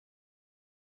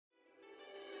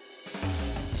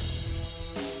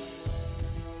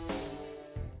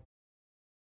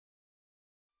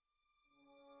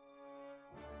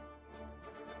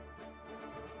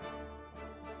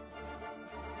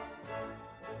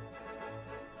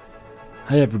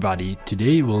Hi everybody,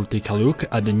 today we'll take a look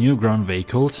at the new ground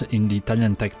vehicles in the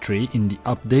Italian tech tree in the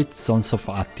update Sons of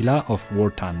Attila of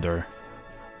War Thunder.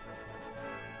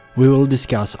 We will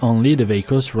discuss only the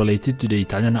vehicles related to the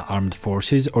Italian armed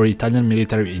forces or Italian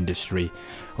military industry.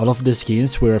 All of the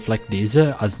skins will reflect this,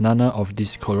 as none of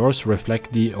these colors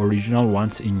reflect the original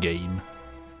ones in-game.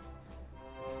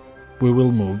 We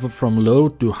will move from low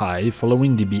to high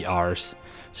following the BRs.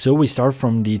 So we start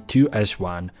from the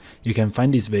 2S1. You can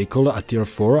find this vehicle at tier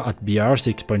 4 at BR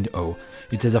 6.0.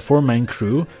 It has a 4-man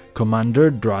crew, commander,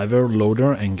 driver,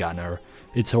 loader and gunner.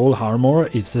 Its whole armor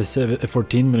is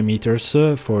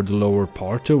 14mm for the lower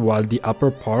part, while the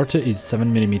upper part is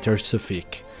 7mm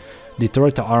thick. The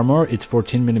turret armor is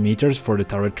 14mm for the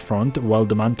turret front, while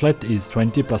the mantlet is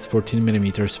 20 plus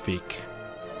 14mm thick.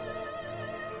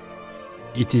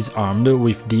 It is armed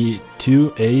with the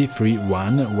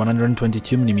 2A31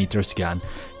 122mm gun,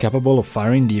 capable of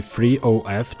firing the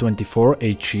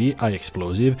 3OF24HE high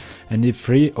explosive and the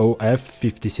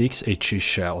 3OF56HE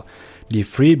shell, the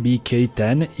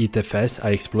 3BK10 ITFS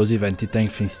high explosive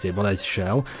anti-tank fin stabilized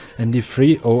shell, and the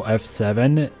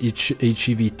 3OF7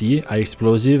 HEVT high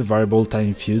explosive variable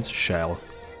time fused shell.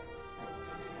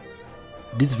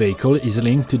 This vehicle is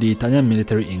linked to the Italian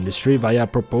military industry via a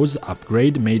proposed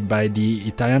upgrade made by the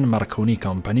Italian Marconi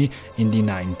company in the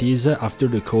 90s after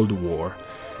the Cold War.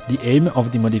 The aim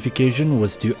of the modification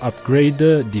was to upgrade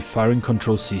the firing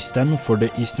control system for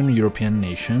the Eastern European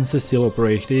nations still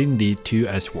operating the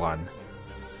 2S1.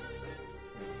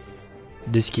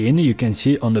 The skin you can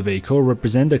see on the vehicle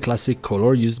represent the classic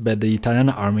color used by the Italian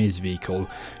Army's vehicle,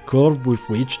 color with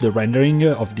which the rendering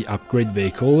of the upgrade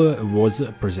vehicle was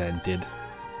presented.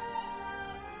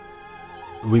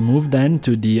 We move then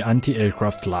to the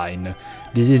anti-aircraft line.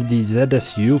 This is the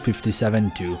ZSU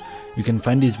 57-2. You can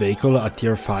find this vehicle at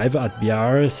tier 5 at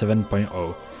BR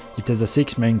 7.0. It has a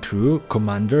 6-man crew,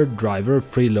 commander, driver,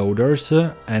 3 loaders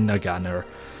and a gunner.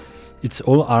 Its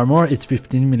whole armor is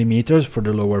 15mm for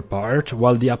the lower part,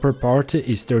 while the upper part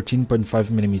is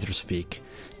 13.5mm thick.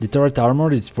 The turret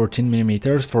armor is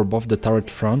 14mm for both the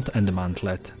turret front and the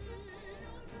mantlet.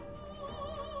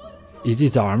 It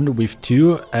is armed with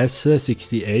two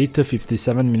S68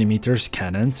 57mm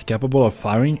cannons capable of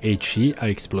firing HE high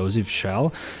explosive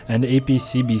shell and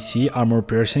APCBC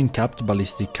armor-piercing capped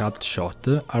ballistic capped shot,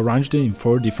 arranged in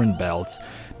 4 different belts: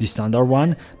 the standard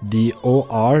one, the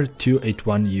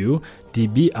OR281U, the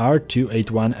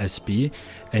BR281SP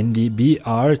and the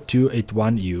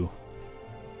BR281U.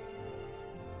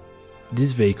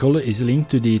 This vehicle is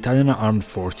linked to the Italian armed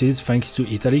forces thanks to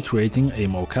Italy creating a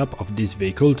mockup of this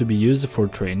vehicle to be used for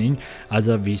training as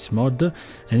a VIS mod,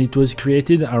 and it was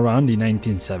created around the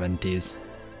 1970s.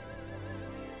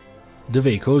 The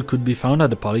vehicle could be found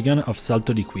at the polygon of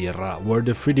Salto di Quirra, where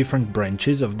the 3 different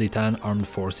branches of the Italian armed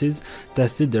forces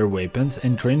tested their weapons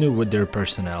and trained with their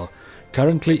personnel.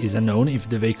 Currently it is unknown if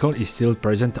the vehicle is still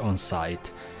present on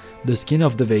site. The skin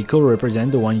of the vehicle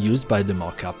represents the one used by the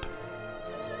mockup.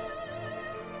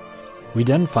 We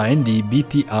then find the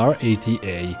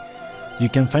BTR-80A. You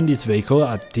can find this vehicle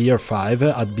at tier 5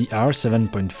 at BR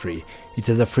 7.3. It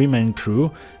has a 3-man crew,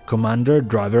 commander,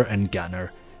 driver and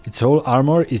gunner. Its whole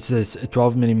armor is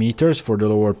 12mm for the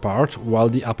lower part, while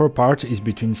the upper part is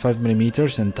between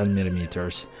 5mm and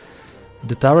 10mm.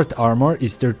 The turret armor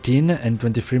is 13 and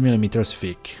 23mm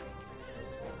thick.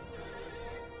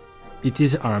 It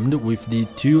is armed with the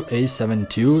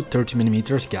 2A72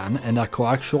 30mm gun and a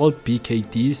coaxial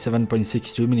PKT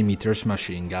 7.62mm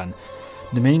machine gun.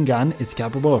 The main gun is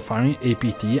capable of firing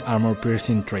APT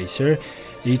armor-piercing tracer,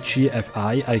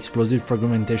 HEFI high explosive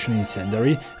fragmentation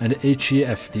incendiary and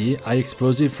HEFT high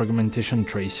explosive fragmentation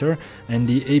tracer, and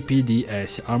the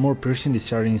APDS armor-piercing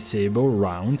discharging sabot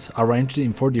rounds arranged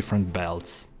in 4 different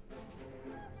belts.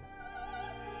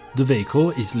 The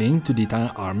vehicle is linked to the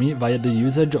Italian army via the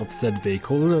usage of said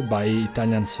vehicle by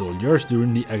Italian soldiers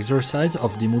during the exercise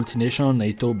of the multinational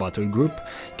NATO battle group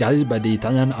guided by the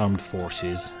Italian armed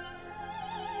forces.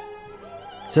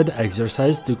 Said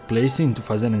exercise took place in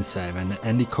 2007,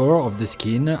 and the color of the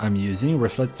skin I'm using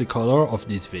reflects the color of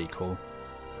this vehicle.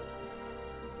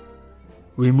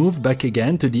 We move back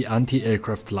again to the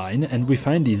anti-aircraft line and we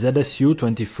find the ZSU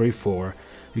 23-4.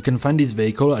 You can find this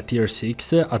vehicle at tier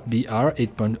 6 at BR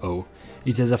 8.0.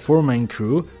 It has a 4-man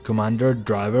crew, commander,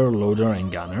 driver, loader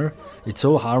and gunner. Its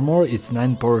whole armor is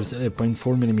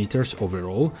 9.4mm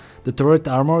overall. The turret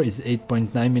armor is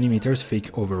 8.9mm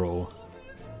thick overall.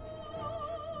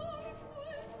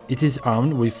 It is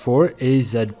armed with 4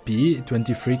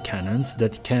 AZP-23 cannons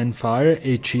that can fire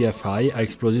HEFI, High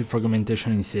Explosive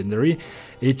Fragmentation Incendiary,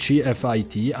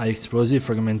 HEFIT, High Explosive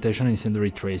Fragmentation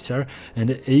Incendiary Tracer,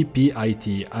 and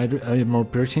APIT, Armor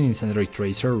Piercing Incendiary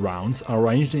Tracer rounds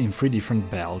arranged in 3 different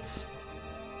belts.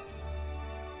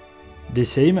 The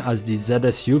same as the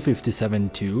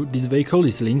ZSU-57-2, this vehicle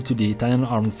is linked to the Italian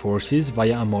Armed Forces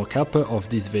via a mock-up of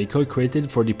this vehicle created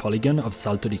for the polygon of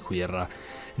Salto di Quirra.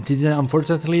 It is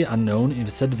unfortunately unknown if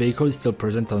said vehicle is still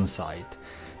present on site.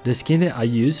 The skin I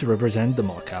use represents the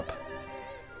mock-up.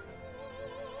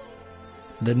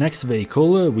 The next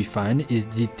vehicle we find is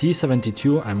the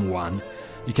T-72M1.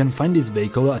 You can find this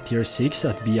vehicle at tier 6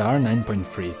 at BR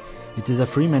 9.3. It is a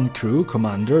 3-man crew,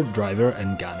 commander, driver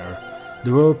and gunner. The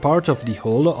lower part of the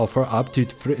hull offers up to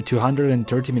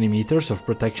 230mm of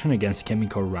protection against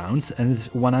chemical rounds and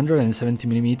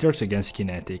 170mm against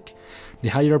kinetic. The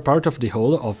higher part of the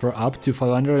hull offers up to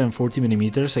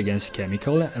 540mm against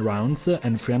chemical rounds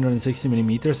and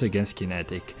 360mm against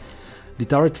kinetic. The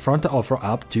turret front offers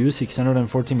up to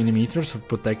 640mm of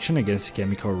protection against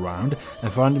chemical round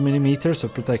and 400mm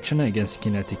of protection against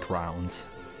kinetic rounds.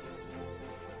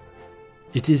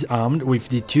 It is armed with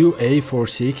the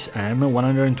 2A46M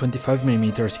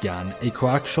 125mm gun, a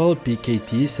coaxial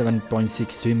PKT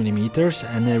 7.62mm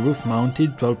and a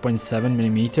roof-mounted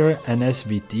 12.7mm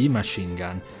NSVT machine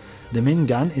gun. The main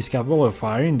gun is capable of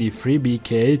firing the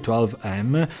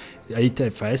 3BK-12M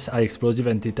 8FS High Explosive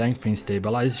Anti-Tank Fin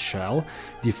Stabilized shell,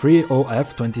 the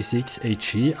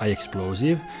 3OF-26HE High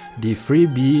Explosive, the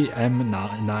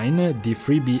 3BM-9, the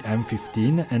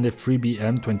 3BM-15 and the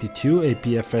 3BM-22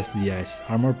 APFSDS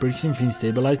Armor Piercing Fin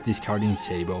Stabilized Discarding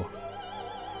Sable.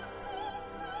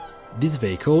 This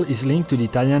vehicle is linked to the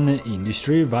Italian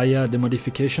industry via the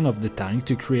modification of the tank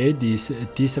to create this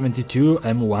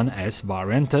T-72M1S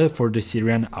variant for the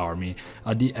Syrian army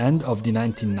at the end of the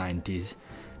 1990s.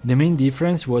 The main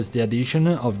difference was the addition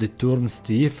of the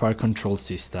Turn-T fire control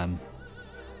system.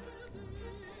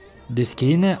 The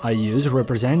skin I use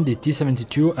represents the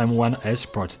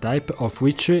T-72M1S prototype, of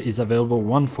which is available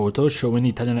one photo showing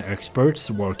Italian experts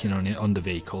working on the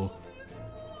vehicle.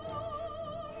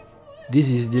 This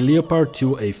is the Leopard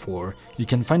 2A4. You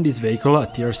can find this vehicle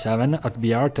at tier 7 at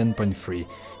BR 10.3.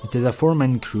 It has a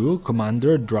 4-man crew,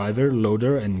 commander, driver,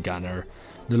 loader and gunner.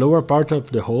 The lower part of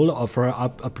the hull offers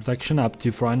a protection up to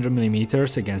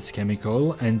 400mm against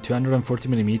chemical and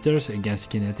 240mm against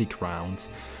kinetic rounds.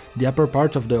 The upper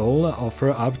part of the hull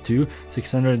offers up to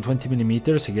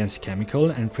 620mm against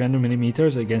chemical and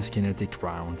 300mm against kinetic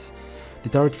rounds. The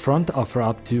turret front offers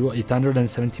up to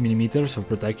 870mm of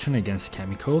protection against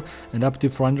chemical and up to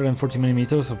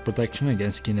 440mm of protection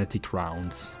against kinetic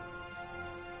rounds.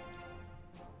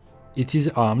 It is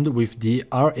armed with the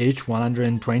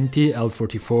RH-120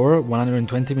 L44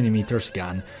 120mm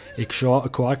gun, a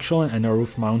coaxial and a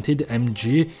roof-mounted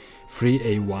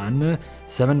MG3A1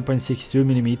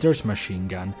 7.62mm machine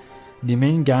gun. The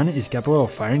main gun is capable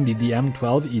of firing the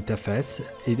DM-12 ITFS,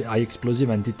 High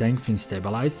Explosive Anti-Tank Fin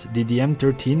Stabilized, the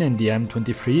DM-13 and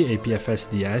DM-23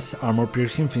 APFSDS Armor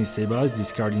Piercing Fin Stabilized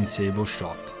Discarding Sable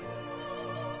shot.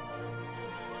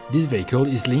 This vehicle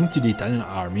is linked to the Italian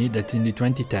army that in the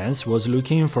 2010s was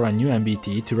looking for a new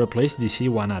MBT to replace the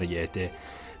C1 Ariete.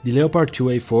 The Leopard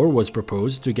 2A4 was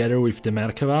proposed together with the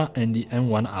Merkava and the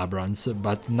M1 Abrams,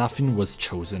 but nothing was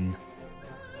chosen.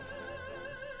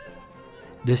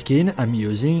 The skin I'm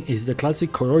using is the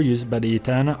classic color used by the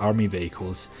Italian army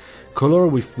vehicles, color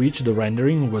with which the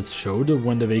rendering was showed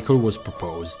when the vehicle was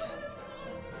proposed.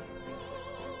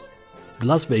 The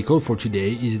last vehicle for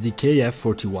today is the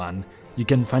KF-41. You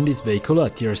can find this vehicle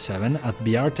at tier 7 at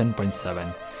BR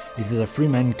 10.7. It is a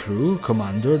 3-man crew,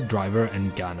 commander, driver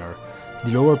and gunner.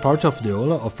 The lower part of the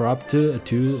hull offers up to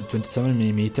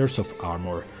 27mm of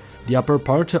armor. The upper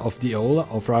part of the hull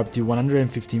offers up to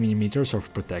 150mm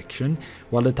of protection,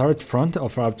 while the turret front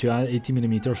offers up to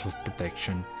 80mm of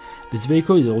protection. This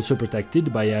vehicle is also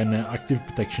protected by an active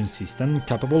protection system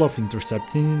capable of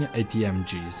intercepting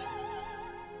ATMGs.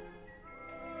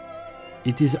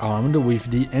 It is armed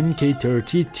with the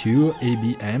Mk32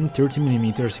 ABM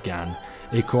 30mm gun,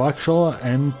 a coaxial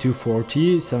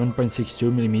M240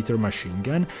 7.62mm machine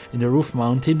gun, and a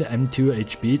roof-mounted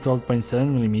M2HB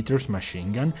 12.7mm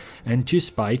machine gun, and 2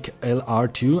 Spike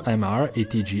LR2MR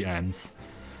ATGMs.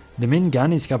 The main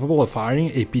gun is capable of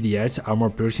firing a PDS Armor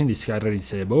Piercing Discarding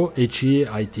Sable, HEIT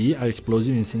High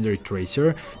Explosive Incendiary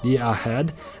Tracer, the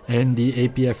AHEAD, and the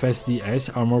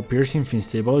APFSDS Armor Piercing Fin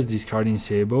Stabilized Discarding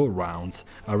Sable rounds,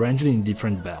 arranged in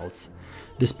different belts.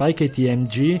 The Spike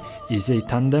ATMG is a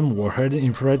tandem warhead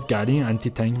infrared guiding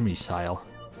anti-tank missile.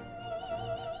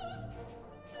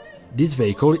 This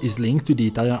vehicle is linked to the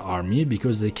Italian army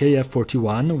because the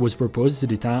KF-41 was proposed to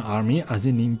the Italian army as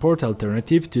an import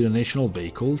alternative to the national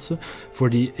vehicles for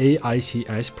the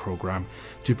AICS program,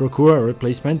 to procure a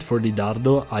replacement for the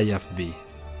Dardo IFV.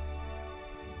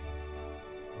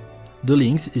 The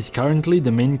Lynx is currently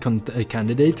the main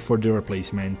candidate for the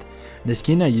replacement. The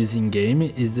skin I use in-game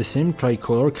is the same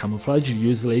tricolor camouflage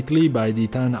used lately by the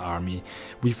Italian army,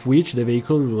 with which the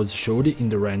vehicle was showed in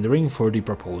the rendering for the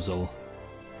proposal.